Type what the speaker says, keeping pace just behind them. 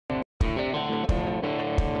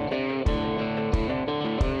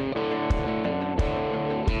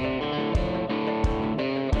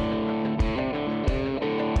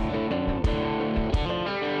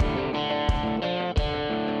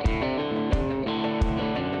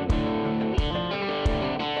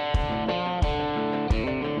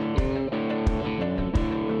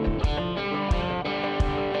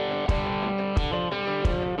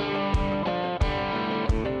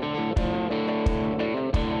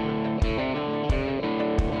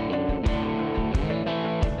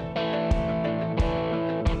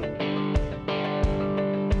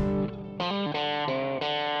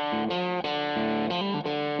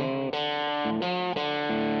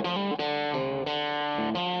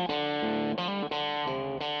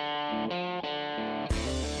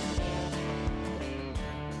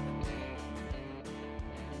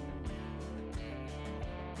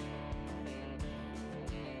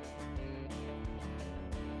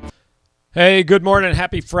Hey, good morning.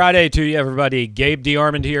 Happy Friday to you, everybody. Gabe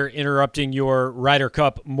DeArmond here, interrupting your Ryder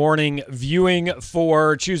Cup morning viewing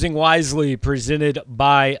for Choosing Wisely, presented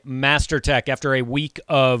by MasterTech. After a week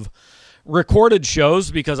of recorded shows,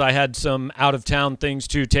 because I had some out-of-town things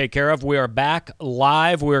to take care of, we are back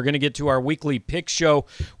live. We're going to get to our weekly pick show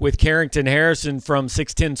with Carrington Harrison from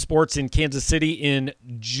 610 Sports in Kansas City in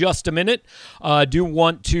just a minute. Do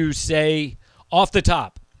want to say off the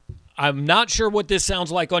top, I'm not sure what this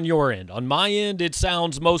sounds like on your end. On my end, it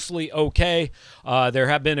sounds mostly okay. There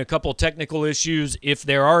have been a couple technical issues. If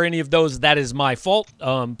there are any of those, that is my fault.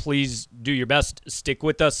 Please do your best. Stick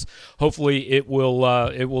with us. Hopefully, it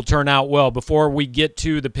will turn out well. Before we get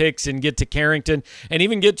to the picks and get to Carrington and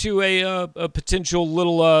even get to a potential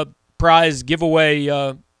little prize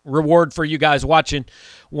giveaway reward for you guys watching,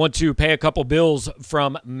 want to pay a couple bills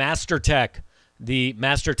from MasterTech. The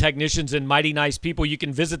master technicians and mighty nice people. You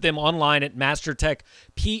can visit them online at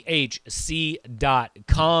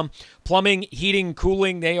mastertechphc.com. Plumbing, heating,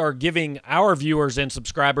 cooling, they are giving our viewers and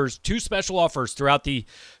subscribers two special offers throughout the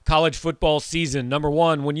college football season. Number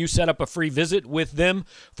one, when you set up a free visit with them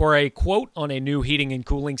for a quote on a new heating and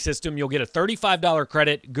cooling system, you'll get a $35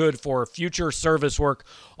 credit good for future service work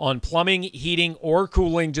on plumbing, heating, or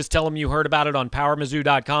cooling. Just tell them you heard about it on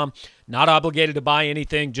powermizzou.com. Not obligated to buy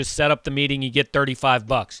anything. Just set up the meeting. You get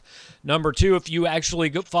 $35. Number two, if you actually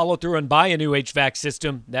follow through and buy a new HVAC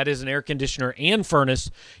system, that is an air conditioner and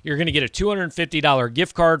furnace, you're going to get a $250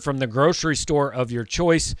 gift card from the grocery store of your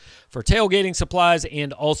choice for tailgating supplies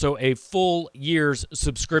and also a full year's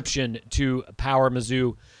subscription to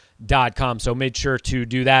powermizzou.com. So make sure to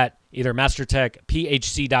do that, either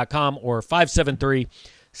mastertechphc.com or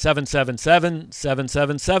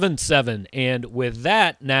 573-777-7777. And with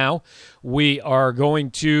that, now we are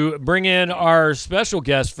going to bring in our special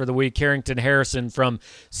guest for the week. Carrington Harrison from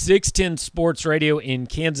 610 Sports Radio in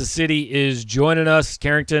Kansas City is joining us.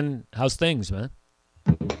 Carrington, how's things, man?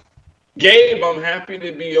 Gabe, I'm happy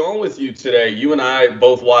to be on with you today. You and I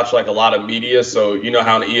both watch like a lot of media, so you know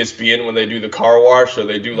how on ESPN when they do the car wash, so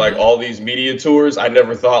they do like all these media tours. I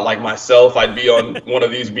never thought like myself I'd be on one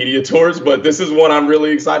of these media tours, but this is one I'm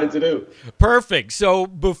really excited to do. Perfect. So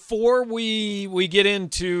before we get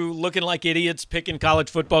into looking like idiots picking college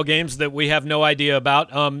football games that we have no idea about,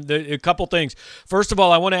 a couple things. First of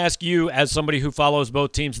all, I want to ask you, as somebody who follows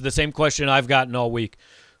both teams, the same question I've gotten all week.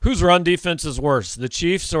 Whose run defense is worse, the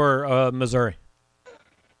Chiefs or Missouri?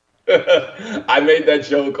 I made that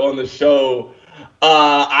joke on the show.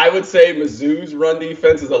 I would say Mizzou's run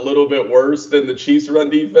defense is a little bit worse than the Chiefs' run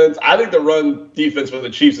defense. I think the run defense for the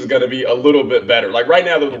Chiefs is going to be a little bit better. Like right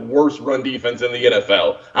now, they're the worst run defense in the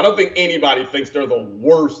NFL. I don't think anybody thinks they're the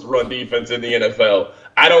worst run defense in the NFL.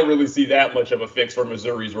 I don't really see that much of a fix for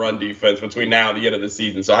Missouri's run defense between now and the end of the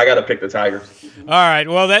season. So I got to pick the Tigers. All right.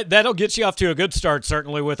 Well, that'll get you off to a good start,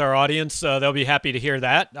 certainly, with our audience. They'll be happy to hear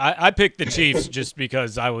that. I picked the Chiefs just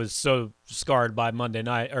because I was so scarred by Monday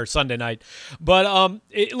night or Sunday night. But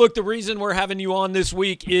look, the reason we're having you on this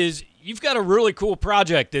week is you've got a really cool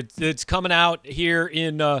project that's coming out here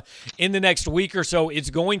in the next week or so. It's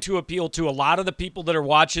going to appeal to a lot of the people that are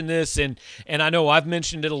watching this, and I know I've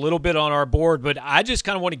mentioned it a little bit on our board, but I just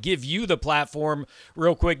kind of want to give you the platform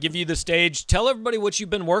real quick, give you the stage. Tell everybody what you've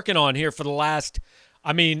been working on here for the last,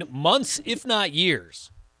 months, if not years.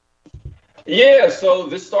 Yeah, so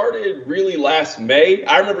this started really last May.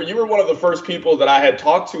 I remember you were one of the first people that I had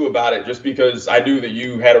talked to about it just because I knew that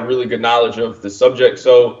you had a really good knowledge of the subject.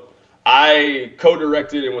 So I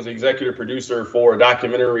co-directed and was executive producer for a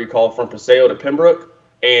documentary called From Paseo to Pembroke,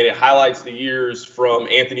 and it highlights the years from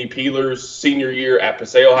Anthony Peeler's senior year at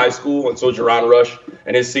Paseo High School until Jerron Rush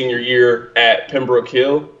and his senior year at Pembroke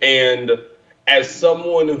Hill. And as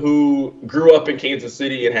someone who grew up in Kansas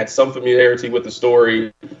City and had some familiarity with the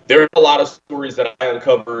story, there are a lot of stories that I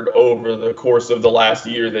uncovered over the course of the last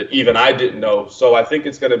year that even I didn't know. So I think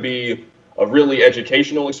it's going to be a really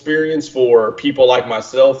educational experience for people like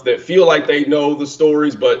myself that feel like they know the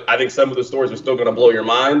stories, but I think some of the stories are still going to blow your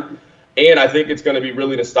mind. And I think it's going to be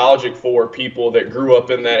really nostalgic for people that grew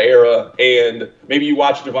up in that era. And maybe you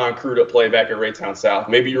watched Devon Crudup play back at Raytown South.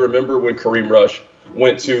 Maybe you remember when Kareem Rush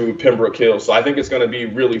went to Pembroke Hill. So I think it's going to be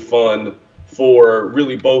really fun for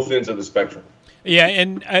really both ends of the spectrum. Yeah,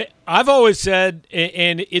 and I've always said,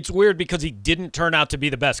 and it's weird because he didn't turn out to be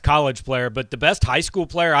the best college player, but the best high school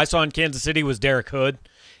player I saw in Kansas City was Derek Hood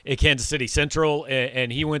at Kansas City Central,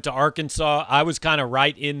 and he went to Arkansas. I was kind of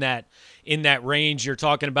right in that range you're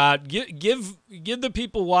talking about. Give the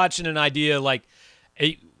people watching an idea, like,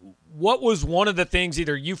 what was one of the things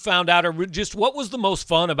either you found out or just what was the most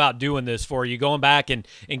fun about doing this for you, going back and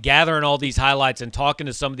gathering all these highlights and talking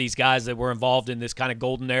to some of these guys that were involved in this kind of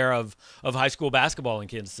golden era of high school basketball in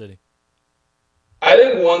Kansas City? I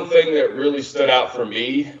think one thing that really stood out for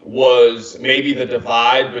me was maybe the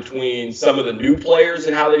divide between some of the new players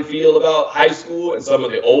and how they feel about high school and some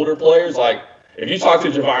of the older players. Like, if you talk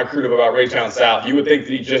to Javon Crudup about Raytown South, you would think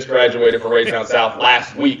that he just graduated from Raytown South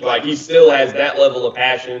last week. Like, he still has that level of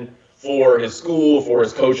passion for his school, for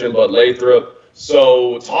his coach in Bud Lathrop.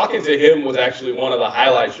 So talking to him was actually one of the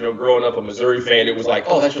highlights. Growing up a Missouri fan, it was like,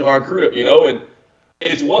 oh, that's Javon Crudup, and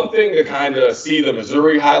it's one thing to kind of see the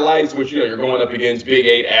Missouri highlights, which, you're going up against Big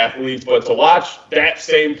 8 athletes, but to watch that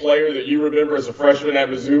same player that you remember as a freshman at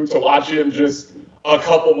Mizzou, to watch him just a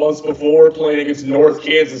couple months before playing against North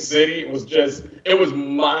Kansas City, it was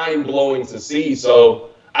mind-blowing to see. So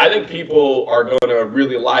I think people are going to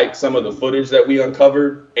really like some of the footage that we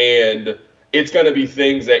uncovered, and it's going to be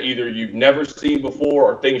things that either you've never seen before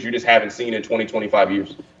or things you just haven't seen in 20, 25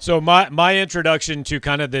 years. So my introduction to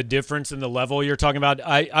kind of the difference in the level you're talking about,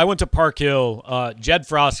 I went to Park Hill. Jed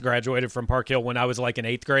Frost graduated from Park Hill when I was like an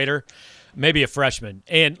 8th grader, maybe a freshman.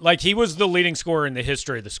 And, like, he was the leading scorer in the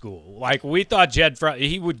history of the school. Like, we thought Jed Frost,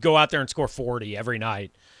 he would go out there and score 40 every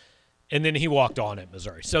night. And then he walked on at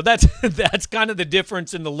Missouri. So that's kind of the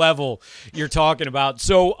difference in the level you're talking about.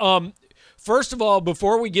 So, first of all,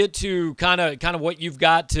 before we get to kind of what you've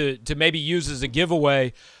got to maybe use as a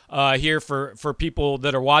giveaway here for people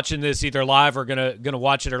that are watching this either live or gonna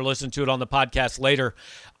watch it or listen to it on the podcast later,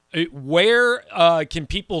 where can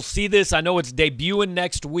people see this? I know it's debuting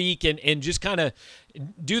next week, and just kind of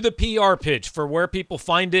do the PR pitch for where people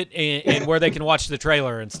find it and where they can watch the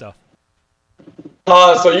trailer and stuff.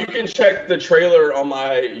 So you can check the trailer on my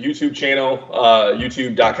YouTube channel,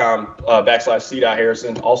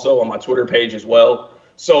 youtube.com/c.harrison, also on my Twitter page as well.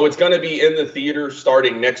 So it's going to be in the theater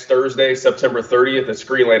starting next Thursday, September 30th at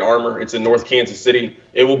Screen Lane Armor. It's in North Kansas City.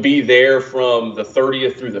 It will be there from the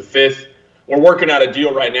 30th through the 5th. We're working out a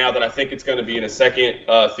deal right now that I think it's going to be in a second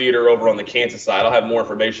theater over on the Kansas side. I'll have more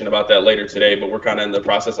information about that later today, but we're kind of in the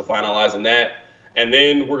process of finalizing that. And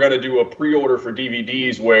then we're going to do a pre-order for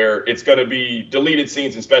DVDs where it's going to be deleted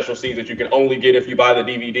scenes and special scenes that you can only get if you buy the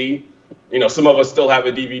DVD. Some of us still have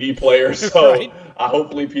a DVD player, so right.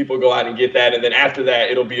 Hopefully people go out and get that. And then after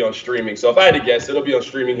that, it'll be on streaming. So if I had to guess, it'll be on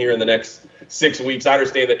streaming here in the next 6 weeks. I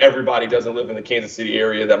understand that everybody doesn't live in the Kansas City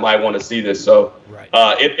area that might want to see this. So right.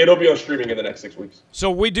 It'll be on streaming in the next 6 weeks.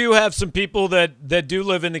 So we do have some people that do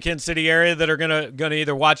live in the Kansas City area that are gonna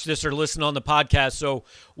either watch this or listen on the podcast. So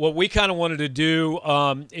what we kind of wanted to do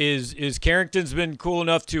is Carrington's been cool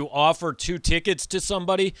enough to offer 2 tickets to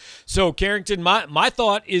somebody. So Carrington, my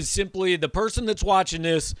thought is simply the person that's watching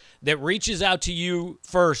this that reaches out to you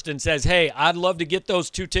first and says, hey, I'd love to get those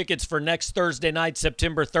 2 tickets for next Thursday night,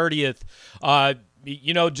 September 30th.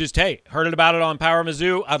 Just, hey, heard about it on Power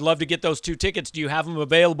Mizzou. I'd love to get those 2 tickets. Do you have them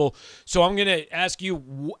available? So I'm going to ask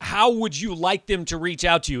you, how would you like them to reach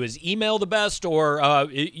out to you? Is email the best, or,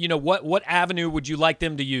 what avenue would you like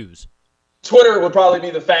them to use? Twitter would probably be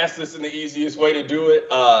the fastest and the easiest way to do it.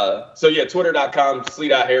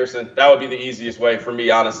 Twitter.com/Harrison. That would be the easiest way for me,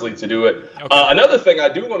 honestly, to do it. Okay. Another thing I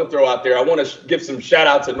do want to throw out there, I want to give some shout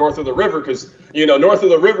out to North of the River because, North of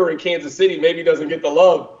the River in Kansas City maybe doesn't get the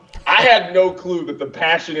love. I had no clue that the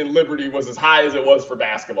passion in Liberty was as high as it was for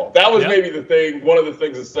basketball. That was maybe the thing. One of the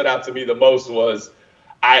things that stood out to me the most was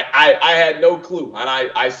I had no clue, and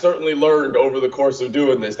I certainly learned over the course of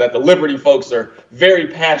doing this that the Liberty folks are very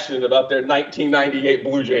passionate about their 1998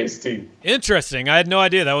 Blue Jays team. Interesting. I had no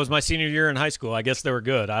idea. That was my senior year in high school. I guess they were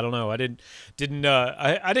good. I don't know. I didn't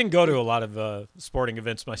go to a lot of sporting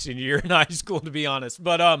events my senior year in high school, to be honest.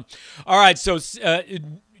 But all right. So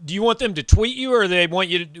do you want them to tweet you, or they want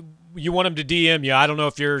you want them to DM you? I don't know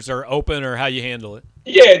if yours are open or how you handle it.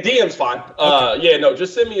 Yeah, DM's fine. Okay.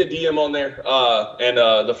 Just send me a DM on there, and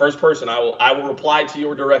the first person I will reply to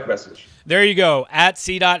your direct message. There you go, at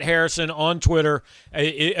C.Harrison on Twitter.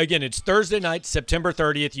 Again, it's Thursday night, September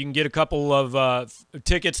 30th. You can get a couple of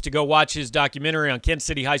tickets to go watch his documentary on Kansas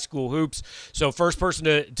City High School hoops. So first person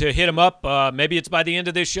to hit him up, maybe it's by the end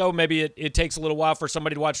of this show. Maybe it takes a little while for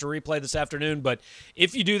somebody to watch the replay this afternoon. But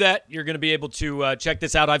if you do that, you're going to be able to check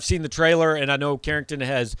this out. I've seen the trailer, and I know Carrington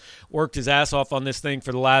has worked his ass off on this thing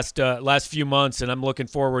for the last few months, and I'm looking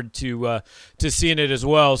forward to seeing it as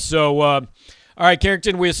well. So, all right,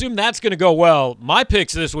 Carrington, we assume that's going to go well. My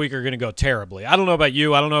picks this week are going to go terribly. I don't know about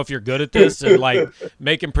you. I don't know if you're good at this and,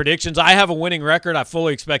 making predictions. I have a winning record. I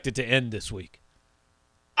fully expect it to end this week.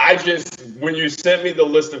 when you sent me the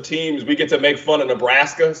list of teams, we get to make fun of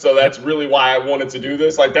Nebraska. So that's really why I wanted to do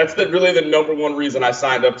this. Like, that's really the number one reason I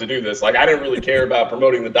signed up to do this. Like, I didn't really care about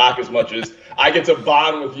promoting the doc as much as I get to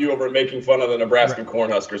bond with you over making fun of the Nebraska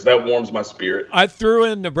Cornhuskers. That warms my spirit. I threw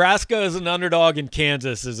in Nebraska as an underdog and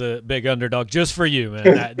Kansas as a big underdog just for you,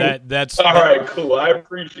 man. That's all right, cool. I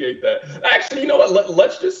appreciate that. Actually, you know what?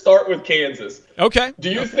 Let's just start with Kansas. Okay. Do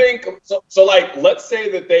you think so? Like, let's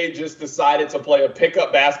say that they just decided to play a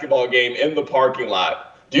pickup basketball game in the parking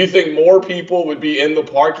lot. Do you think more people would be in the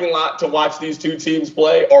parking lot to watch these two teams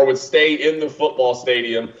play, or would stay in the football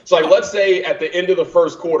stadium? So, like, let's say at the end of the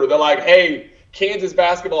first quarter, they're like, "Hey, Kansas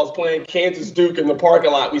basketball is playing Kansas Duke in the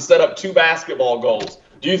parking lot. We set up 2 basketball goals."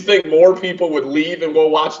 Do you think more people would leave and go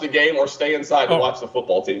watch the game, or stay inside to watch the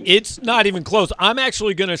football team? It's not even close. I'm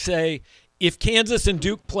actually going to say, if Kansas and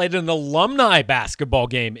Duke played an alumni basketball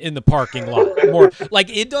game in the parking lot, more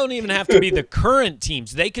like, it don't even have to be the current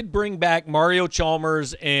teams. They could bring back Mario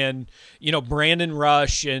Chalmers and, Brandon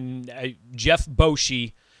Rush and Jeff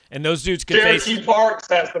Boschee, and those dudes could Cherokee Parks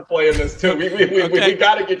has to play in this too. We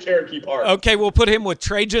got to get Cherokee Parks. Okay, we'll put him with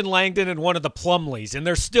Trajan Langdon and one of the Plumleys, and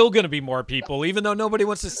there's still going to be more people, even though nobody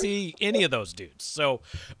wants to see any of those dudes. So,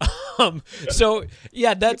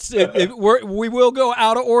 yeah, that's it. We will go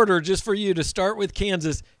out of order just for you to start with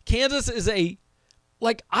Kansas. Kansas is I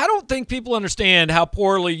don't think people understand how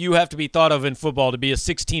poorly you have to be thought of in football to be a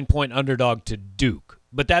 16-point underdog to Duke.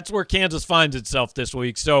 But that's where Kansas finds itself this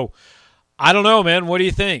week. So, I don't know, man. What do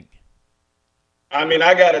you think? I mean,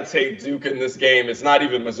 I got to take Duke in this game. It's not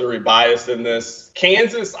even Missouri biased in this.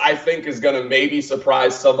 Kansas, I think, is going to maybe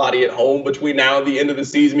surprise somebody at home between now and the end of the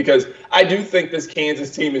season, because I do think this Kansas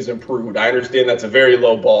team is improved. I understand that's a very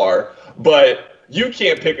low bar, but you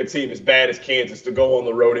can't pick a team as bad as Kansas to go on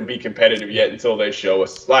the road and be competitive yet until they show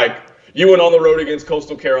us. Like, you went on the road against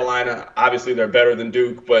Coastal Carolina. Obviously, they're better than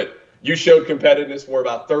Duke, but you showed competitiveness for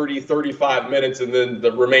about 30, 35 minutes, and then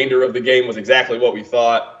the remainder of the game was exactly what we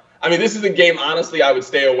thought. I mean, this is a game, honestly, I would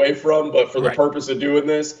stay away from, but for the purpose of doing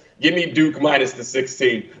this, give me Duke minus the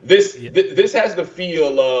 16. This has the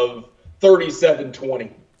feel of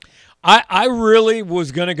 37-20. I really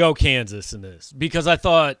was going to go Kansas in this, because I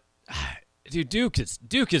thought, dude, Duke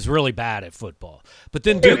is really bad at football. But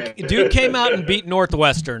then Duke came out and beat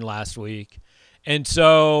Northwestern last week, and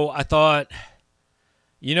so I thought,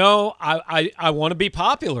 I want to be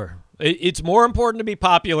popular. It's more important to be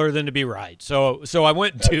popular than to be right. So I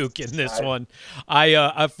went Duke in this one.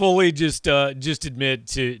 I fully just admit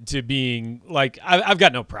to being like, I've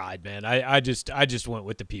got no pride, man. I just went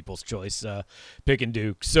with the people's choice, picking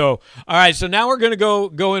Duke. So all right, so now we're gonna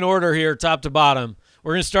go in order here, top to bottom.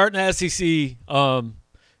 We're gonna start in the SEC.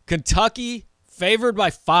 Kentucky favored by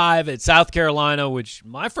 5 at South Carolina, which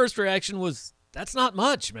my first reaction was, that's not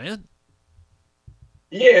much, man.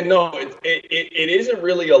 Yeah, no, it isn't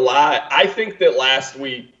really a lot. I think that last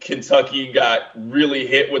week Kentucky got really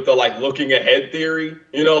hit with the looking ahead theory.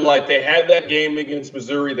 They had that game against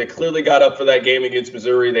Missouri. They clearly got up for that game against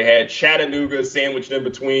Missouri. They had Chattanooga sandwiched in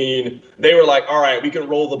between. They were like, all right, we can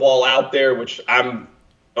roll the ball out there, which I'm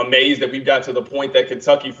amazed that we've got to the point that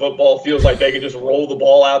Kentucky football feels like they can just roll the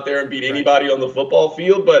ball out there and beat anybody on the football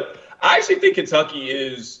field. But I actually think Kentucky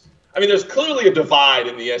is – there's clearly a divide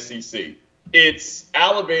in the SEC. It's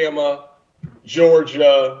Alabama,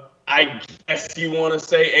 Georgia, I guess you want to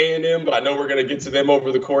say A&M, but I know we're going to get to them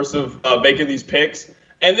over the course of making these picks.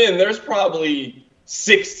 And then there's probably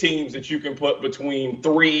 6 teams that you can put between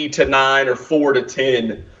 3 to 9 or 4 to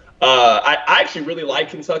 10. I actually really like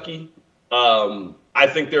Kentucky. I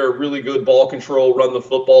think they're a really good ball control, run the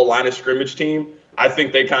football, line of scrimmage team. I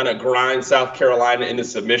think they kind of grind South Carolina into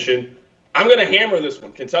submission. I'm going to hammer this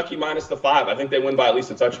one. Kentucky minus the 5. I think they win by at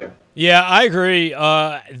least a touchdown. Yeah, I agree.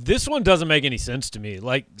 This one doesn't make any sense to me.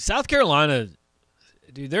 South Carolina,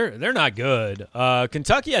 dude, they're not good.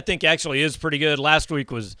 Kentucky, I think, actually is pretty good. Last week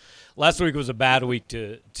was a bad week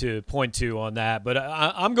to point to on that. But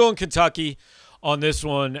I'm going Kentucky on this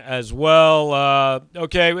one as well.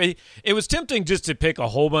 Okay, it was tempting just to pick a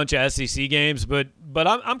whole bunch of SEC games, but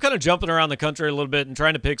I'm kind of jumping around the country a little bit and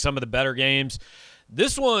trying to pick some of the better games.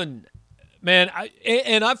 This one, man,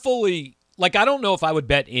 I fully I don't know if I would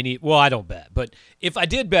bet any. Well, I don't bet, but if I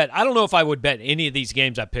did bet, I don't know if I would bet any of these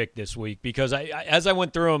games I picked this week, because as I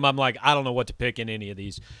went through them, I'm like, I don't know what to pick in any of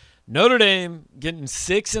these. Notre Dame getting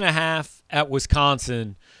 6.5 at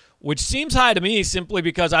Wisconsin, which seems high to me simply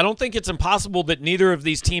because I don't think it's impossible that neither of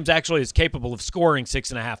these teams actually is capable of scoring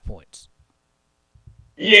 6.5 points.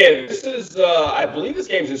 Yeah, this is, I believe this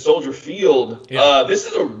game's in Soldier Field. Yeah. This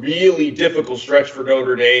is a really difficult stretch for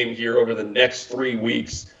Notre Dame here over the next 3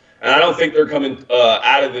 weeks. And I don't think they're coming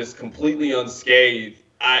out of this completely unscathed.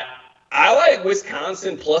 I I like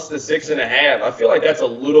Wisconsin plus the 6.5. I feel like that's a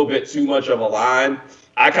little bit too much of a line.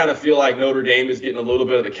 I kind of feel like Notre Dame is getting a little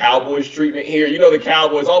bit of the Cowboys treatment here. You know, the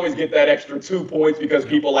Cowboys always get that extra 2 points because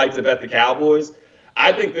people like to bet the Cowboys.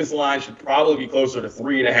 I think this line should probably be closer to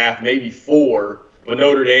 3.5, maybe 4. But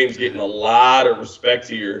Notre Dame's getting a lot of respect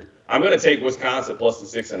here. I'm going to take Wisconsin plus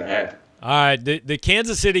the 6.5. All right, the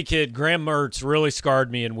Kansas City kid, Graham Mertz, really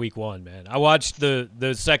scarred me in week 1, man. I watched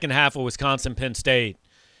the second half of Wisconsin-Penn State,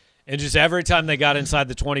 and just every time they got inside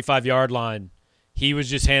the 25-yard line, he was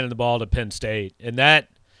just handing the ball to Penn State. And that,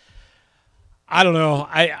 I don't know.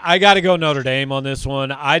 I got to go Notre Dame on this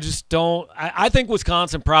one. I just don't – I think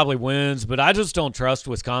Wisconsin probably wins, but I just don't trust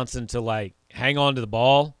Wisconsin to, like, hang on to the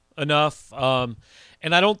ball enough. And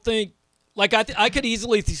I don't think – like, I could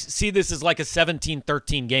easily see this as like a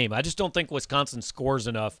 17-13 game. I just don't think Wisconsin scores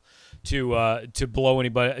enough to blow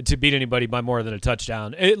anybody, to beat anybody by more than a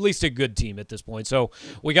touchdown. At least a good team at this point. So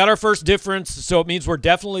we got our first difference. So it means we're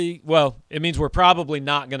definitely, well, it means we're probably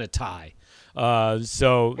not going to tie.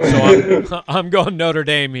 So I'm going Notre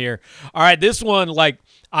Dame here. All right, this one, like,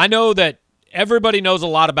 I know that everybody knows a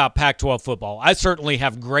lot about Pac-12 football. I certainly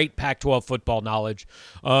have great Pac-12 football knowledge.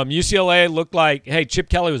 UCLA looked like, hey, Chip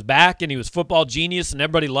Kelly was back and he was football genius and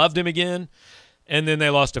everybody loved him again. And then they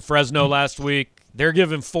lost to Fresno last week. They're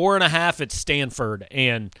giving 4.5 at Stanford.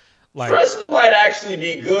 And like, Fresno might actually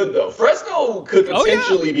be good, though. Fresno could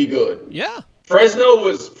potentially be good. Yeah. Fresno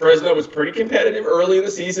was pretty competitive early in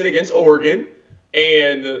the season against Oregon.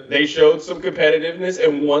 And they showed some competitiveness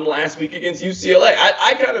and won last week against UCLA.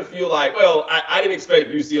 I kind of feel like, well, I didn't expect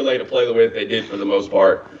UCLA to play the way that they did for the most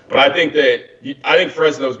part. But I think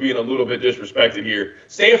Fresno's being a little bit disrespected here.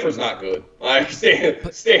 Stanford's not good. Like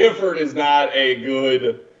Stanford is not a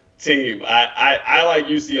good team. I like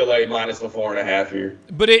UCLA minus the 4.5 here.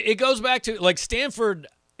 But it goes back to, like, Stanford,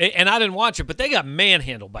 and I didn't watch it, but they got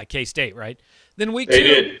manhandled by K-State, right? Then week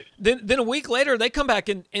two, then a week later, they come back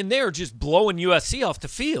and they're just blowing USC off the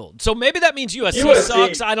field. So maybe that means USC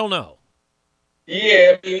sucks. I don't know.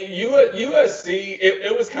 Yeah, I mean, USC,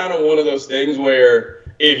 it was kind of one of those things where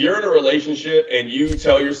if you're in a relationship and you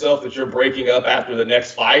tell yourself that you're breaking up after the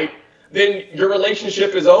next fight, then your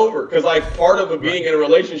relationship is over. Because, like, part of being in a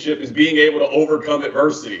relationship is being able to overcome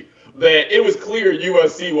adversity. That it was clear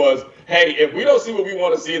USC was, hey, if we don't see what we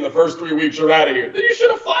want to see in the first 3 weeks, you're out of here. Then you should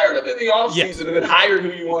have fired him in the offseason and then hired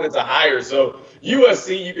who you wanted to hire. So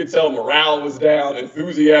USC, you could tell morale was down,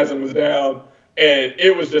 enthusiasm was down, and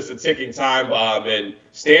it was just a ticking time bomb. And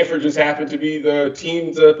Stanford just happened to be the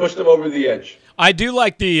team to push them over the edge. I do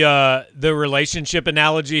like the relationship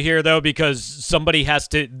analogy here, though, because somebody has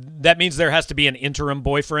to – that means there has to be an interim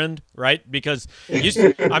boyfriend, right? Because,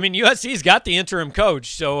 USC's got the interim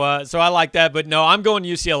coach, so I like that. But, no, I'm going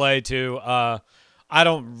UCLA, too. I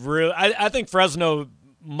think Fresno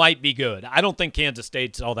might be good. I don't think Kansas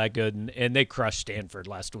State's all that good, and they crushed Stanford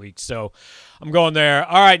last week. So I'm going there.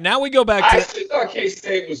 All right, now we go back to – I actually thought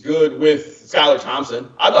K-State was good with Skylar Thompson.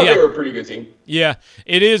 I thought they were a pretty good team. Yeah,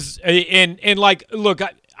 it is. And like, look,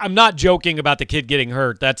 I'm not joking about the kid getting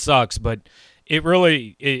hurt. That sucks, but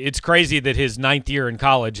it's crazy that his 9th year in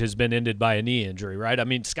college has been ended by a knee injury, right? I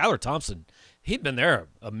mean, Skylar Thompson, he'd been there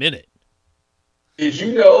a minute. Did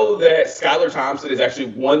you know that Skylar Thompson is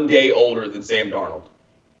actually 1 day older than Sam Darnold?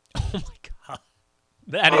 Oh, my God.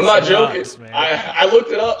 I'm not joking. Man. I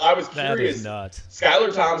looked it up. I was curious. That is nuts.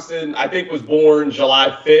 Skylar Thompson, I think, was born July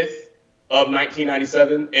 5th of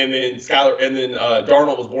 1997, and then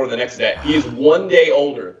Darnold was born the next day. He is 1 day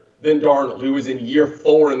older than Darnold, who was in year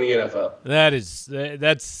 4 in the NFL.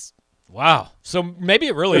 That's wow. So maybe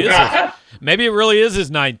it really is. Maybe it really is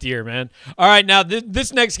his 9th year, man. All right, now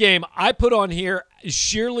this next game I put on here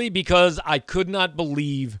sheerly because I could not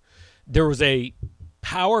believe there was a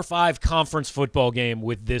Power 5 conference football game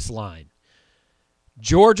with this line.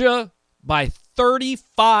 Georgia by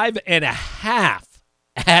 35.5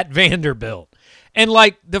 at Vanderbilt. And,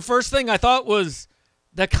 like, the first thing I thought was,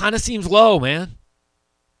 that kind of seems low, man.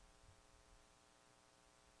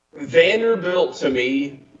 Vanderbilt, to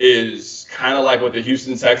me, is kind of like what the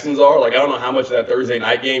Houston Texans are. Like, I don't know how much of that Thursday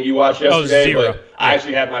night game you watched yesterday, but I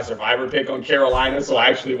actually had my survivor pick on Carolina, so I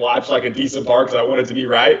actually watched, like, a decent part because I wanted to be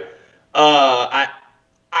right.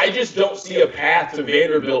 I just don't see a path to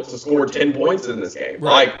Vanderbilt to score 10 points in this game.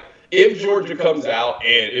 Right. Like, if Georgia comes out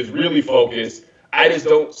and is really focused, I just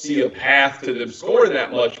don't see a path to them scoring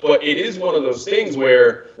that much. But it is one of those things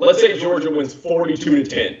where, let's say Georgia wins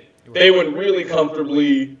 42-10. They win really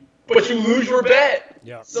comfortably, but you lose your bet.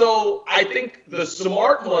 Yeah. So I think the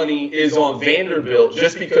smart money is on Vanderbilt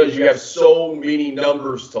just because you have so many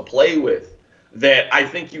numbers to play with that I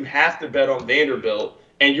think you have to bet on Vanderbilt.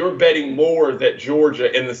 and you're betting more that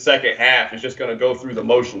Georgia in the second half is just going to go through the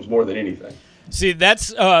motions more than anything. See,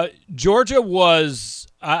 that's Georgia was,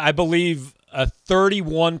 I believe, a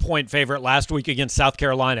 31-point favorite last week against South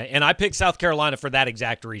Carolina, and I picked South Carolina for that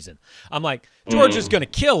exact reason. I'm like, Georgia's going to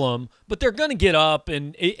kill them, but they're going to get up,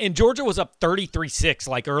 and Georgia was up 33-6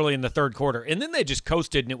 like early in the third quarter, and then they just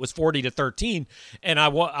coasted, and it was 40-13, and I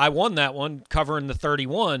won that one, covering the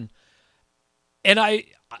 31, and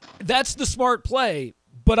that's the smart play,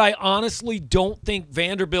 but I honestly don't think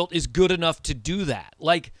Vanderbilt is good enough to do that.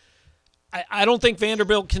 Like, I don't think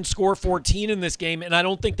Vanderbilt can score 14 in this game, and I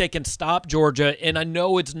don't think they can stop Georgia. And I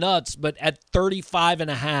know it's nuts, but at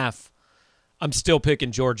 35.5, I'm still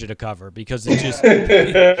picking Georgia to cover because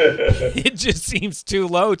it just seems too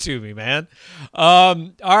low to me, man.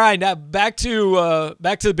 All right, now back to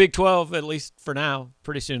the Big 12, at least for now.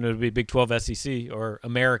 Pretty soon it'll be Big 12 SEC or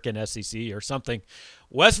American SEC or something.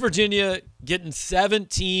 West Virginia getting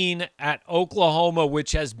 17 at Oklahoma,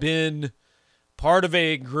 which has been part of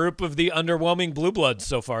a group of the underwhelming Blue Bloods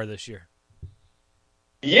so far this year.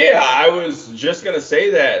 Yeah, I was just going to say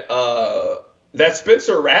that. That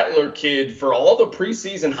Spencer Rattler kid, for all the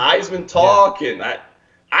preseason Heisman talk, and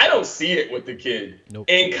I don't see it with the kid. Nope.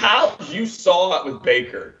 In college, you saw it with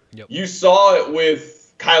Baker. Yep. You saw it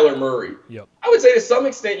with Kyler Murray. Yep. I would say to some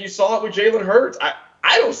extent you saw it with Jalen Hurts.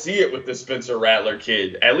 I don't see it with the Spencer Rattler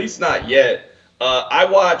kid, at least not yet. I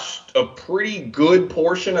watched a pretty good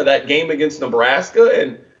portion of that game against Nebraska,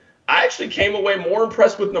 and I actually came away more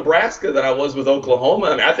impressed with Nebraska than I was with Oklahoma. I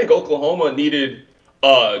mean, I think Oklahoma needed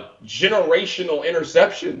a generational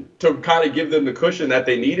interception to kind of give them the cushion that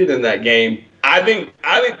they needed in that game. I think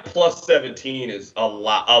plus 17 is a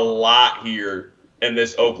lot here in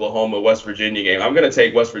this Oklahoma-West Virginia game. I'm going to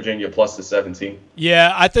take West Virginia plus the 17.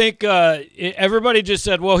 Yeah, I think everybody just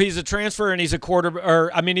said, well, he's a transfer and he's a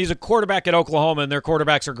he's a quarterback at Oklahoma, and their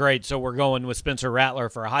quarterbacks are great, so we're going with Spencer Rattler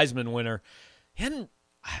for a Heisman winner. And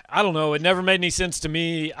I don't know. It never made any sense to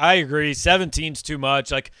me. I agree. 17's too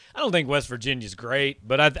much. Like, I don't think West Virginia's great,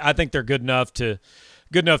 but I think they're good enough to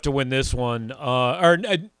win this one. Or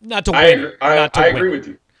not to win. I agree with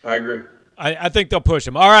you. I agree. I think they'll push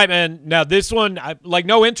him. All right, man. Now this one,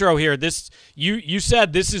 no intro here. This you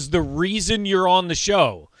said this is the reason you're on the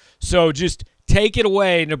show. So just take it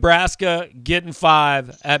away. Nebraska getting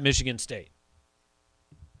 5 at Michigan State.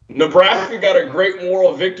 Nebraska got a great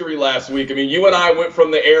moral victory last week. I mean, you and I went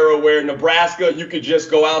from the era where Nebraska, you could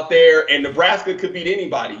just go out there and Nebraska could beat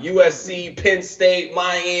anybody. USC, Penn State,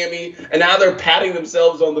 Miami, and now they're patting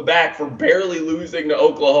themselves on the back for barely losing to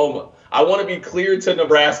Oklahoma. I want to be clear to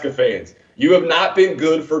Nebraska fans. You have not been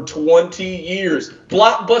good for 20 years.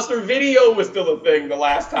 Blockbuster Video was still a thing the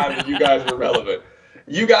last time that you guys were relevant.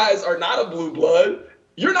 You guys are not a blue blood.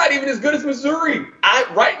 You're not even as good as Missouri.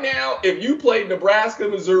 Right now, if you played Nebraska,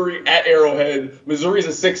 Missouri at Arrowhead, Missouri's a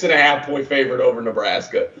 6.5-point favorite over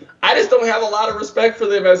Nebraska. I just don't have a lot of respect for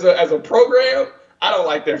them as a program. I don't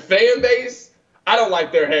like their fan base. I don't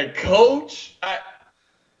like their head coach.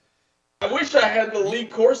 I wish I had the Lee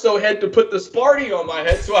Corso head to put the Sparty on my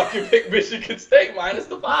head so I could pick Michigan State minus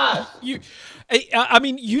the 5. I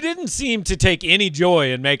mean, you didn't seem to take any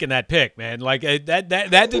joy in making that pick, man. Like that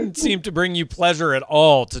didn't seem to bring you pleasure at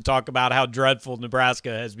all to talk about how dreadful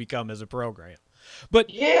Nebraska has become as a program.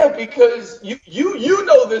 But yeah, because you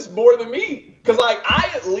know this more than me. Because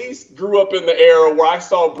I at least grew up in the era where I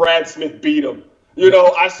saw Brad Smith beat him.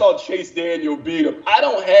 I saw Chase Daniel beat him. I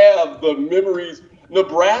don't have the memories.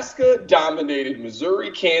 Nebraska dominated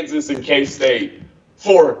Missouri, Kansas, and K-State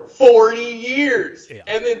for 40 years,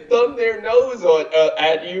 and then thumbed their nose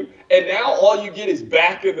at you, and now all you get is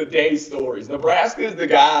back in the day stories. Nebraska is the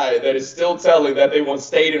guy that is still telling that they won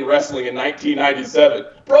state in wrestling in 1997.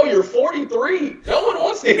 Bro, you're 43. No one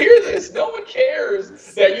wants to hear this. No one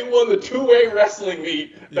cares that you won the two-way wrestling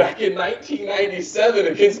meet back in 1997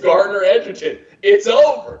 against Gardner Edgerton. It's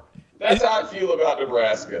over. That's how I feel about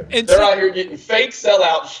Nebraska. They're out here getting fake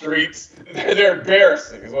sellout streaks. They're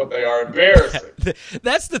embarrassing is what they are, embarrassing.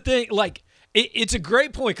 That's the thing. Like, it's a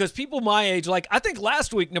great point because people my age, like I think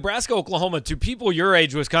last week, Nebraska-Oklahoma, to people your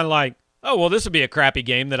age was kind of like, oh, well, this would be a crappy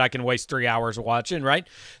game that I can waste 3 hours watching, right?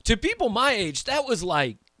 To people my age, that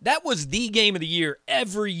was the game of the year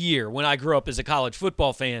every year when I grew up as a college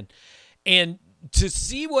football fan. And to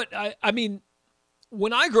see I mean,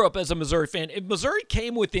 when I grew up as a Missouri fan, if Missouri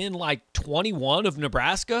came within like 21 of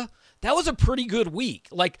Nebraska, that was a pretty good week.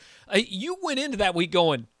 Like, you went into that week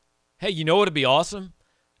going, hey, you know what would be awesome?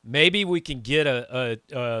 Maybe we can get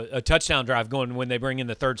a touchdown drive going when they bring in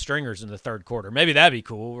the third stringers in the third quarter. Maybe that'd be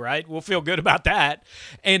cool, right? We'll feel good about that.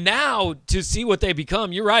 And now to see what they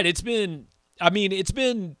become, you're right. It's been I mean, it's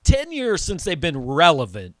been 10 years since they've been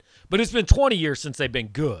relevant, but it's been 20 years since they've been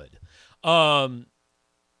good.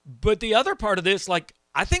 But the other part of this, like,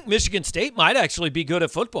 I think Michigan State might actually be good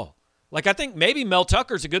at football. Like, I think maybe Mel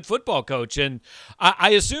Tucker's a good football coach, and I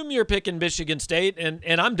assume you're picking Michigan State,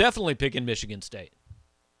 and I'm definitely picking Michigan State.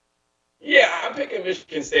 Yeah, I'm picking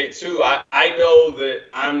Michigan State, too. I know that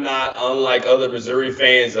I'm not unlike other Missouri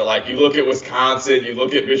fans that, like, you look at Wisconsin, you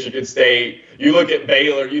look at Michigan State, you look at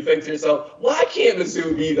Baylor, you think to yourself, why can't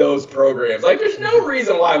Mizzou be those programs? Like, there's no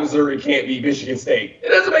reason why Missouri can't be Michigan State. It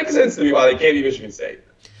doesn't make sense to me why they can't be Michigan State.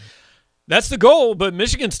 That's the goal, but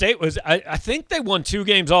Michigan State was – I think they won 2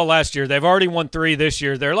 games all last year. They've already won 3 this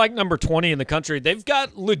year. They're like number 20 in the country. They've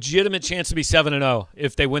got legitimate chance to be 7-0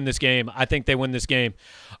 if they win this game. I think they win this game.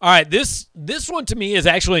 All right, this one to me is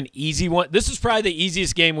actually an easy one. This is probably the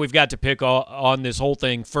easiest game we've got to pick on this whole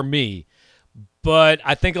thing for me. But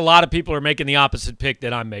I think a lot of people are making the opposite pick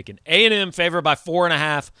that I'm making. A&M favored by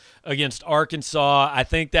 4.5 against Arkansas. I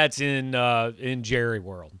think that's in Jerry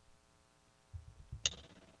world.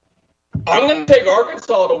 I'm going to take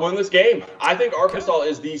Arkansas to win this game. I think Arkansas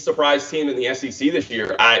is the surprise team in the SEC this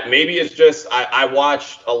year. Maybe it's just I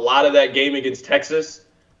watched a lot of that game against Texas,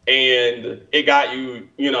 and it got you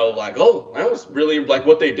like, oh, that was really like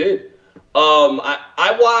what they did.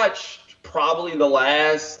 I watched probably the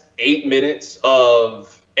last 8 minutes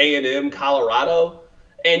of A&M Colorado,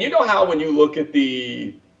 and you know how when you look at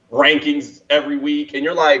the rankings every week, and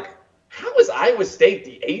you're like, how is Iowa State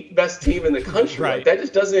the 8th best team in the country? Right. Like, that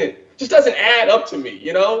just doesn't add up to me,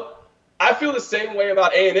 you know? I feel the same way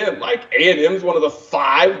about A&M. Like, A&M is one of the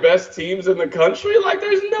 5 best teams in the country. Like,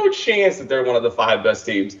 there's no chance that they're one of the 5 best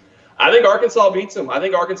teams. I think Arkansas beats them. I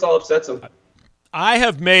think Arkansas upsets them. I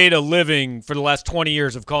have made a living for the last 20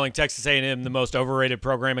 years of calling Texas A&M the most overrated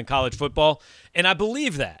program in college football, and I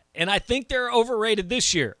believe that. And I think they're overrated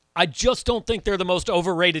this year. I just don't think they're the most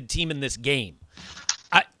overrated team in this game.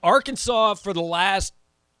 Arkansas, for the last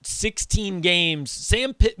 16 games,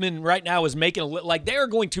 Sam Pittman right now is making like they are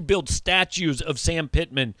going to build statues of Sam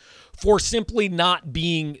Pittman for simply not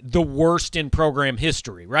being the worst in program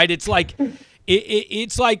history, right? It's like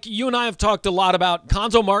it's like you and I have talked a lot about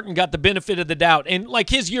Cuonzo Martin got the benefit of the doubt, and like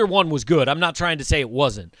his year 1 was good. I'm not trying to say it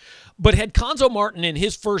wasn't. But had Cuonzo Martin in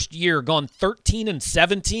his first year gone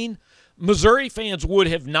 13-17, Missouri fans would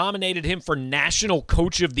have nominated him for National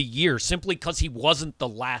Coach of the Year simply because he wasn't the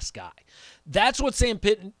last guy. That's what Sam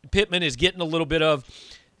Pittman is getting a little bit of.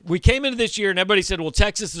 We came into this year and everybody said, well,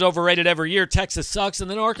 Texas is overrated every year. Texas sucks.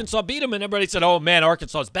 And then Arkansas beat them and everybody said, oh, man,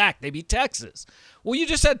 Arkansas is back. They beat Texas. Well, you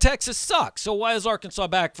just said Texas sucks. So why is Arkansas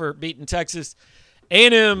back for beating Texas?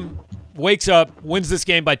 A&M wakes up, wins this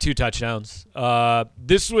game by 2 touchdowns.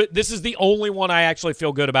 This is the only one I actually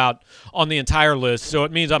feel good about on the entire list. So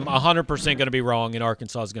it means I'm 100% going to be wrong and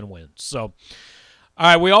Arkansas is going to win. So, all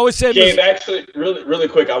right, we always say Gabe, actually, really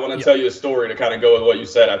quick, I want to tell you a story to kind of go with what you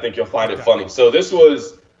said. I think you'll find it funny. So this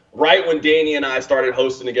was right when Danny and I started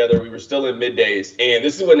hosting together. We were still in middays. And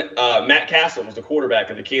this is when Matt Castle was the quarterback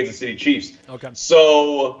of the Kansas City Chiefs. Okay.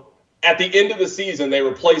 So at the end of the season, they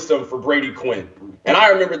replaced him for Brady Quinn. And I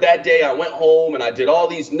remember that day I went home and I did all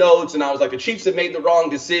these notes and I was like, the Chiefs have made the wrong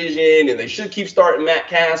decision and they should keep starting Matt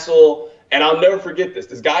Castle. And I'll never forget this.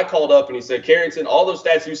 This guy called up and he said, Carrington, all those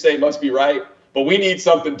stats you say must be right, but we need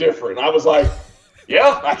something different. And I was like,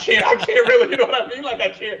 yeah, I can't really, you know what I mean? Like, I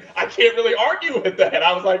can't really argue with that.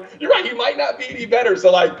 I was like, you're right, he might not be any better.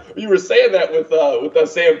 So, like, you were saying that with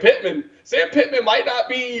Sam Pittman. Sam Pittman might not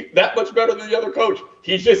be that much better than the other coach.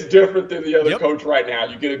 He's just different than the other coach right now.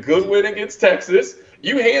 You get a good win against Texas.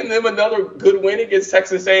 You hand them another good win against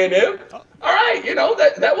Texas A&M. All right, you know,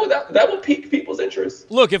 that will pique people's interest.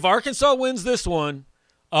 Look, if Arkansas wins this one,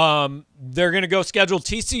 they're going to go schedule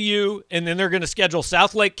TCU, and then they're going to schedule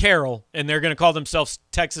South Lake Carroll, and they're going to call themselves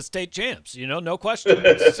Texas State champs. You know, no question.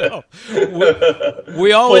 So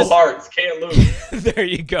we always full hearts, can't lose. There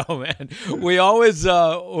you go, man. We always say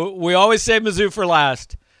Mizzou for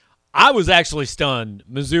last. I was actually stunned.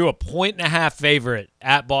 Mizzou a 1.5 favorite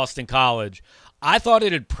at Boston College. I thought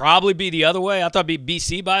it'd probably be the other way. I thought it'd be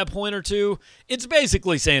BC by a point or two. It's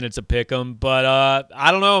basically saying it's a pick 'em, but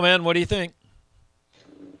I don't know, man. What do you think?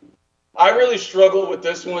 I really struggle with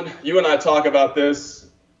this one. You and I talk about this.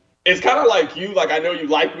 It's kind of like you. Like, I know you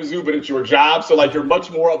like Mizzou, but it's your job. So, like, you're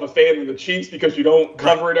much more of a fan of the Chiefs because you don't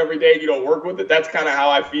cover it every day. You don't work with it. That's kind of how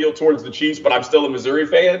I feel towards the Chiefs, but I'm still a Missouri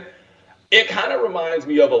fan. It kind of reminds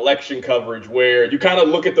me of election coverage where you kind of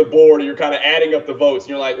look at the board and you're kind of adding up the votes. And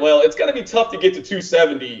you're like, well, it's going to be tough to get to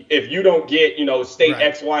 270 if you don't get, you know, state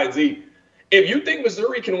X, Y, and Z. if you think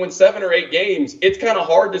Missouri can win 7 or 8 games, it's kind of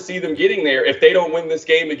hard to see them getting there if they don't win this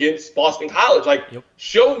game against Boston College. Like,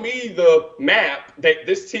 show me the map that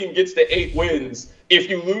this team gets to 8 wins if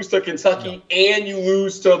you lose to Kentucky and you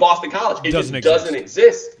lose to Boston College. It doesn't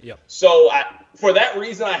exist. Yep. So for that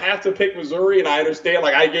reason, I have to pick Missouri, and I understand,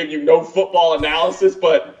 like, I gave you no football analysis,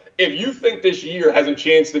 but if you think this year has a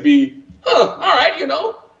chance to be, all right,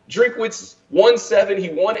 Drinkwitz won 7. He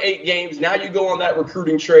won 8 games. Now you go on that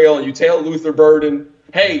recruiting trail and you tell Luther Burden,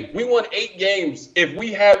 hey, we won 8 games. If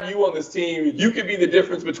we have you on this team, you could be the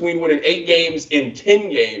difference between winning 8 games and 10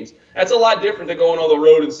 games. That's a lot different than going on the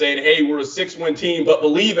road and saying, hey, we're a 6-win team, but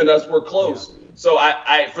believe in us, we're close. Yeah. So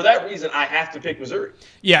I for that reason, I have to pick Missouri.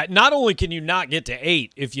 Yeah, not only can you not get to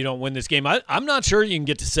 8 if you don't win this game, I'm not sure you can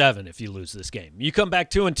get to 7 if you lose this game. You come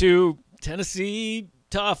back 2-2, Tennessee,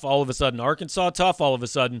 tough all of a sudden. Arkansas, tough all of a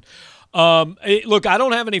sudden. Look, I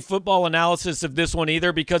don't have any football analysis of this one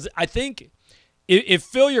either because I think if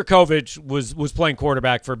Phil Yurkovich was playing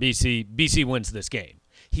quarterback for BC wins this game.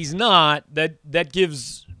 He's not. That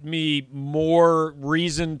gives me more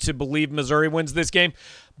reason to believe Missouri wins this game.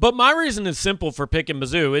 But my reason is simple for picking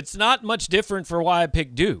Mizzou. It's not much different for why I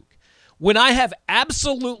picked Duke. When I have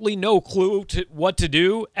absolutely no clue what to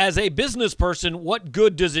do, as a business person, what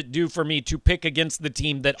good does it do for me to pick against the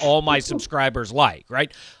team that all my subscribers like,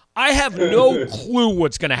 right? I have no clue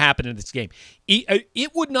what's going to happen in this game.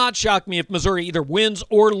 It would not shock me if Missouri either wins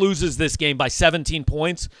or loses this game by 17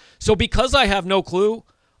 points. So because I have no clue,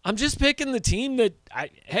 I'm just picking the team that,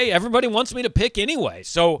 everybody wants me to pick anyway.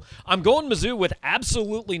 So I'm going Mizzou with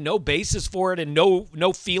absolutely no basis for it and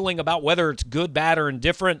no feeling about whether it's good, bad, or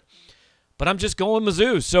indifferent. But I'm just going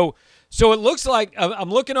Mizzou. So it looks like I'm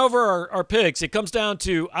looking over our picks. It comes down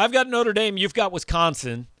to I've got Notre Dame, you've got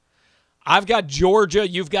Wisconsin. I've got Georgia,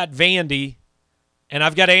 you've got Vandy, and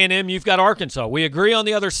I've got A&M, you've got Arkansas. We agree on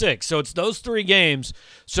the other 6. So it's those 3 games.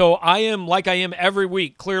 So I am, like I am every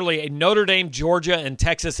week, clearly a Notre Dame, Georgia, and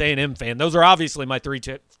Texas A&M fan. Those are obviously my three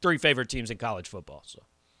favorite teams in college football. So.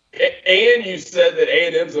 And you said that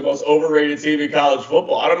A&M's the most overrated team in college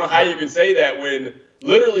football. I don't know how you can say that when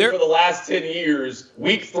literally for the last 10 years,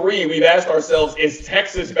 week 3, we've asked ourselves, is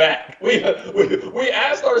Texas back? We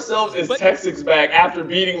asked ourselves, is Texas back after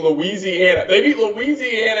beating Louisiana? They beat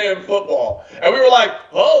Louisiana in football. And we were like,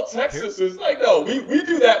 oh, Texas is like, no, we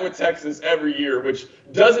do that with Texas every year, which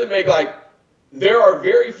doesn't make there are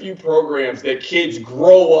very few programs that kids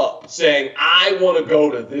grow up saying, I want to go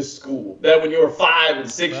to this school. That when you're 5 and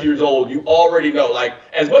 6 years old, you already know. Like,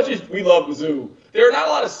 as much as we love Mizzou, there are not a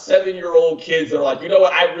lot of 7-year-old kids that are like, you know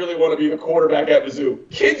what, I really want to be the quarterback at Mizzou.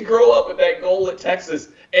 Kids grow up with that goal at Texas,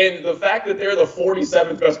 and the fact that they're the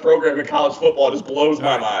 47th best program in college football just blows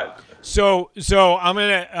my mind. So I'm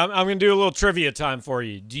gonna do a little trivia time for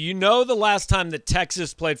you. Do you know the last time that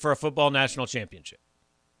Texas played for a football national championship?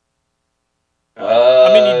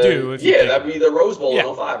 I mean, you do. That'd be the Rose Bowl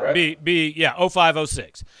in 05, right? 05,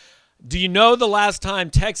 06. Do you know the last time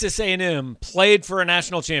Texas A&M played for a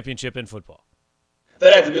national championship in football?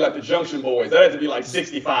 That had to be like the Junction Boys. That had to be like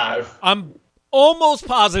 65. I'm almost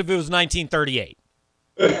positive it was 1938.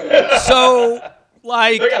 So,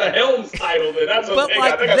 like... They got a Helms title then. That's what they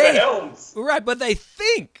got. They got the Helms. Right, but they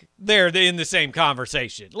think they're in the same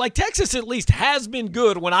conversation. Like, Texas at least has been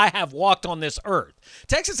good when I have walked on this earth.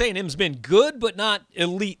 Texas A&M's been good, but not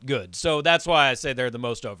elite good. So that's why I say they're the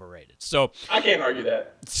most overrated. So I can't argue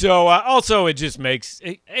that. So also it just makes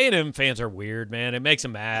A&M fans are weird, man. It makes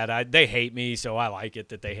them mad. They hate me, so I like it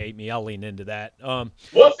that they hate me. I'll lean into that.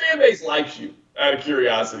 What fan base likes you? Out of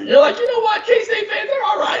curiosity, you're like, you know what, K-State fans, they're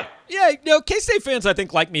all right. Yeah, K-State fans I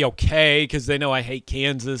think like me okay because they know I hate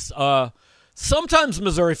Kansas. Sometimes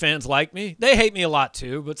Missouri fans like me. They hate me a lot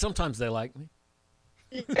too, but sometimes they like me.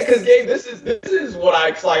 Because Gabe, this is what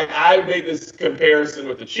I made this comparison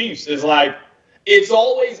with the Chiefs. Is like it's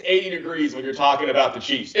always 80 degrees when you're talking about the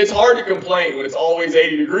Chiefs. It's hard to complain when it's always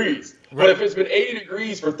 80 degrees. Right. But if it's been 80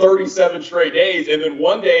 degrees for 37 straight days and then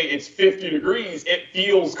one day it's 50 degrees, it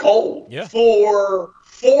feels cold. Yeah. For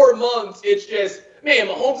 4 months, it's just, man,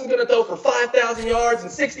 Mahomes is going to throw for 5,000 yards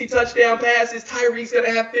and 60 touchdown passes. Tyreek's going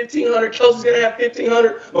to have 1,500. Chelsea's going to have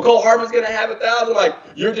 1,500. McCole Hardman's going to have 1,000. Like,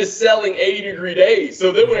 you're just selling 80-degree days.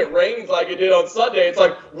 So then when it rains like it did on Sunday, it's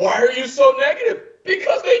like, why are you so negative?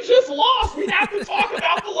 Because they just lost. We have to talk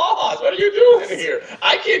about the loss. What are you doing here?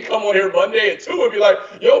 I can't come on here Monday at 2 and be like,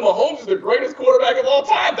 yo, Mahomes is the greatest quarterback of all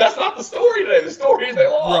time. That's not the story today. The story is they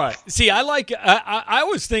lost. Right. See, I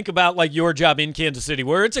always think about like your job in Kansas City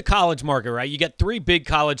where it's a college market, right? You got 3 big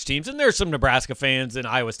college teams, and there's some Nebraska fans and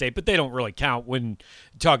Iowa State, but they don't really count when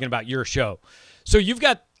talking about your show. So you've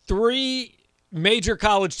got 3 major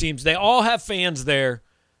college teams. They all have fans there.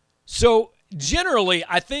 So generally,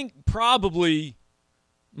 I think probably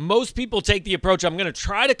most people take the approach, I'm going to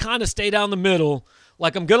try to kind of stay down the middle.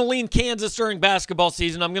 Like, I'm going to lean Kansas during basketball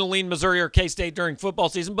season. I'm going to lean Missouri or K-State during football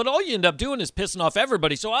season. But all you end up doing is pissing off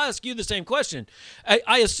everybody. So I ask you the same question.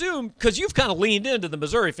 I assume, because you've kind of leaned into the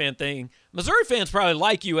Missouri fan thing, Missouri fans probably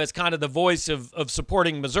like you as kind of the voice of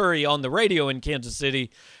supporting Missouri on the radio in Kansas City.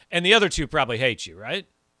 And the other two probably hate you, right?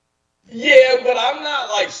 Yeah, but I'm not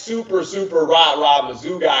like super rah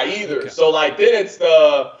Mizzou guy either. Okay. So like then it's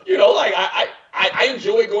the, you know, like I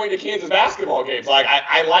enjoy going to Kansas basketball games. Like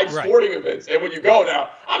I like sporting events. And when you go now,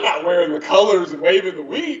 I'm not wearing the colors and waving the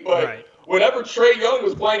wheat, but whenever Trae Young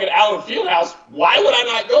was playing at Allen Fieldhouse, why would I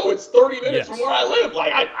not go? It's 30 minutes from where I live.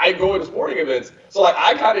 Like I go to sporting events. So like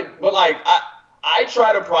I try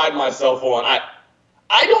to pride myself on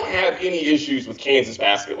I don't have any issues with Kansas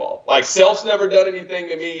basketball. Like, Self's never done anything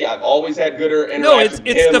to me. I've always had good interactions with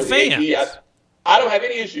him. No, it's the fans. I don't have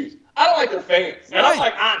any issues. I don't like their fans. And I'm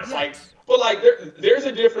like honest. Like, but like there's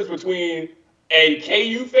a difference between a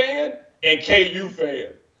KU fan and KU fan.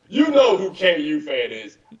 You know who KU fan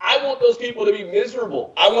is. I want those people to be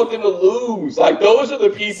miserable. I want them to lose. Like, those are the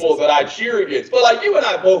people that I cheer against. But like, you and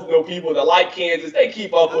I both know people that like Kansas. They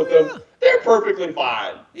keep up with them. They're perfectly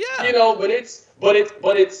fine. Yeah. You know, but it's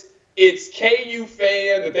KU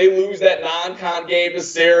fan that they lose that non-con game to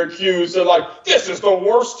Syracuse. They're like, this is the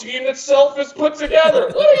worst team that Self has put together.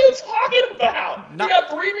 What are you talking about? You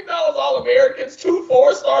got 3 McDonald's All-Americans, 2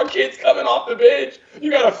 4-star kids coming off the bench.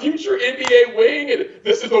 You got a future NBA wing, and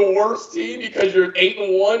this is the worst team because you're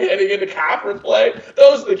 8-1 heading into conference play.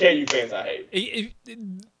 Those are the KU fans I hate.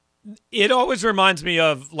 It always reminds me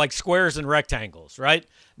of like squares and rectangles, right?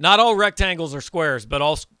 Not all rectangles are squares, but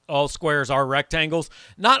all squares are rectangles.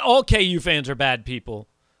 Not all KU fans are bad people,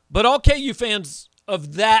 but all KU fans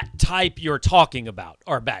of that type you're talking about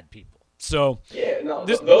are bad people. So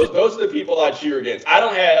those are the people I cheer against.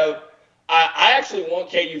 I actually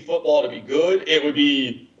want KU football to be good. It would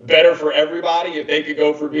be better for everybody if they could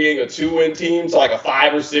go from being a 2-win team to like a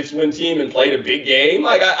 5 or 6-win team and played a big game.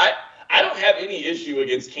 Like I don't have any issue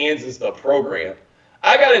against Kansas, the program.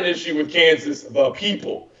 I got an issue with Kansas, the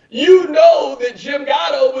people. You know that Jim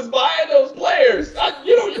Gatto was buying those players.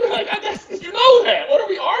 You know that. What are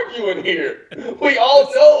we arguing here? We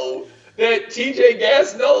all know that TJ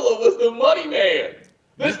Gasnola was the money man.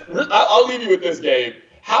 I'll leave you with this, Gabe.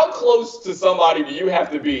 How close to somebody do you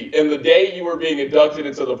have to be in the day you were being inducted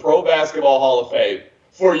into the Pro Basketball Hall of Fame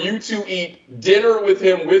for you to eat dinner with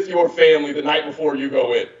him with your family the night before you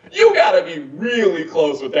go in? You got to be really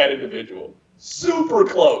close with that individual. Super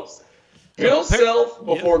close. Bill Self,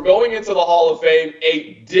 before going into the Hall of Fame,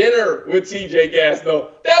 ate dinner with TJ Gasno.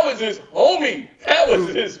 That was his homie. That was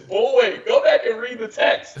his boy. Go back and read the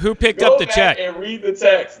text. Who picked up the check? Go back and read the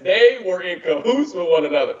text. They were in cahoots with one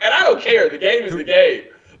another. And I don't care. The game is the game.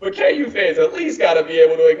 But KU fans at least got to be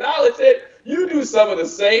able to acknowledge that you do some of the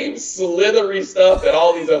same slithery stuff that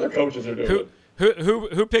all these other coaches are doing.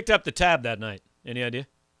 Who picked up the tab that night? Any idea?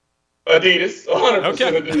 Adidas,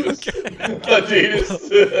 100% Adidas.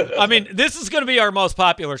 Adidas. I mean, this is going to be our most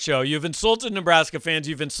popular show. You've insulted Nebraska fans,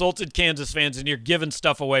 you've insulted Kansas fans, and you're giving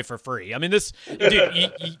stuff away for free. I mean, this,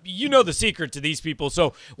 dude, you know the secret to these people.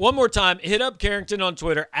 So one more time, hit up Carrington on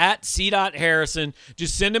Twitter at c.harrison.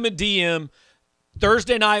 Just send him a DM.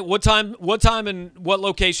 Thursday night, what time and what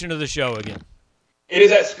location of the show again? It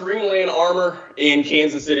is at Screenland Armor in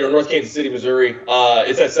Kansas City, or North Kansas City, Missouri.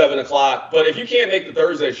 It's at 7 o'clock. But if you can't make the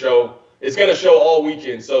Thursday show, it's going to show all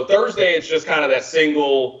weekend. So Thursday, it's just kind of that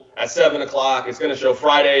single at 7 o'clock. It's going to show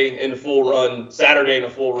Friday in the full run, Saturday in the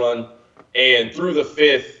full run, and through the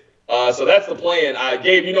 5th. So that's the plan.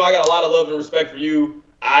 Gabe, you know I got a lot of love and respect for you.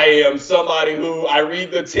 I am somebody who I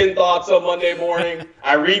read the 10 Thoughts on Monday morning.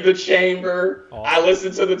 I read the Chamber. Awesome. I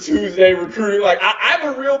listen to the Tuesday Recruiting. Like, I'm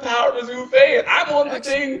a real Power Mizzou fan. I'm on the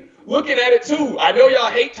thing looking at it, too. I know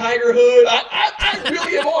y'all hate Tiger Hood. I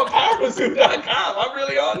really am on PowerMizzou.com. I'm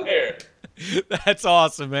really on there. That's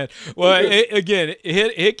awesome, man. Well, again,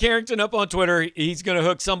 hit Carrington up on Twitter. He's going to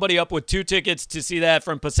hook somebody up with 2 tickets to see that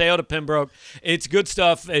from Paseo to Pembroke. It's good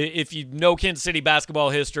stuff. If you know Kansas City basketball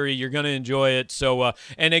history, you're going to enjoy it. So,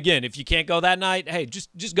 and again, if you can't go that night, hey,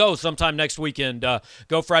 just go sometime next weekend.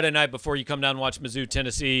 Go Friday night before you come down and watch Mizzou,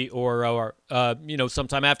 Tennessee, or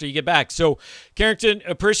sometime after you get back. So, Carrington,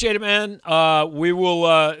 appreciate it, man. We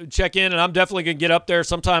will check in, and I'm definitely going to get up there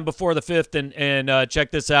sometime before the 5th and check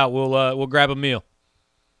this out. We'll grab a meal.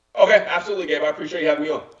 Okay, absolutely, Gabe. I appreciate you having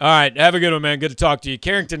me on. All right, have a good one, man. Good to talk to you.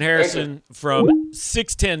 Carrington Harrison from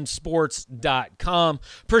 610sports.com.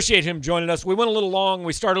 Appreciate him joining us. We went a little long.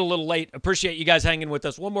 We started a little late. Appreciate you guys hanging with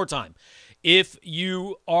us. One more time. If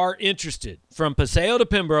you are interested, from Paseo to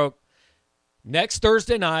Pembroke, Next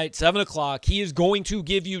Thursday night, 7 o'clock, he is going to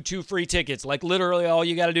give you 2 free tickets. Like, literally, all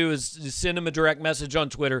you got to do is send him a direct message on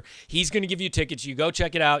Twitter. He's going to give you tickets. You go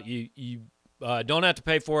check it out. You don't have to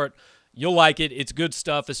pay for it. You'll like it. It's good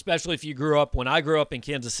stuff, especially if you grew up. When I grew up in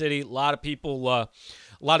Kansas City, a lot of people, a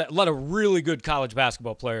lot of really good college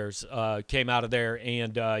basketball players came out of there,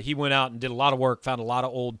 and he went out and did a lot of work, found a lot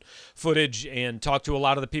of old footage, and talked to a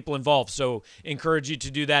lot of the people involved. So encourage you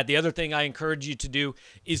to do that. The other thing I encourage you to do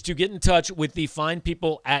is to get in touch with the fine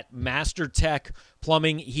people at Master Tech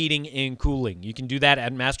Plumbing, Heating, and Cooling. You can do that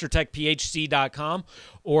at mastertechphc.com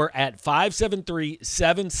or at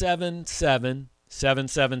 573-777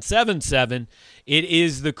 7777. It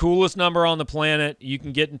is the coolest number on the planet. You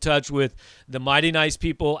can get in touch with the mighty nice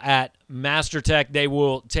people at MasterTech. They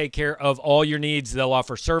will take care of all your needs. They'll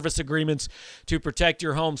offer service agreements to protect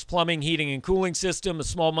your home's plumbing, heating, and cooling system. A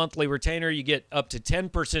small monthly retainer. You get up to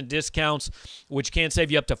 10% discounts, which can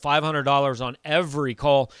save you up to $500 on every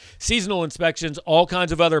call. Seasonal inspections, all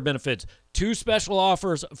kinds of other benefits. 2 special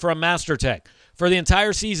offers from MasterTech. For the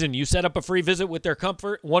entire season, you set up a free visit with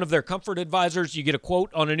one of their comfort advisors. You get a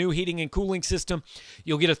quote on a new heating and cooling system.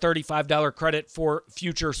 You'll get a $35 credit for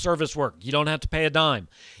future service work. You don't have to pay a dime.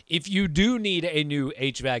 If you do need a new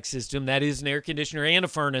HVAC system, that is an air conditioner and a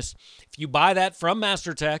furnace, if you buy that from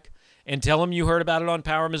MasterTech and tell them you heard about it on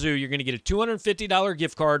Power Mizzou, you're going to get a $250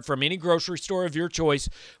 gift card from any grocery store of your choice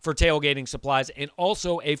for tailgating supplies, and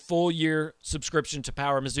also a full year subscription to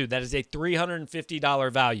Power Mizzou. That is a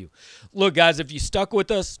 $350 value. Look, guys, if you stuck with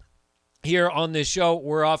us here on this show,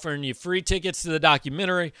 we're offering you free tickets to the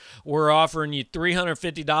documentary. We're offering you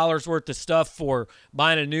 $350 worth of stuff for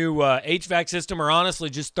buying a new HVAC system, or honestly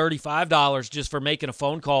just $35 just for making a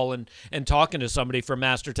phone call and talking to somebody from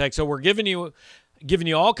MasterTech. So we're giving you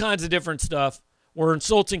all kinds of different stuff. We're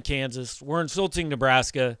insulting Kansas. We're insulting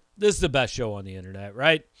Nebraska. This is the best show on the internet,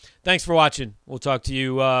 right? Thanks for watching. We'll talk to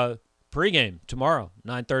you pregame tomorrow,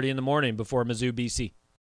 9:30 in the morning before Mizzou BC.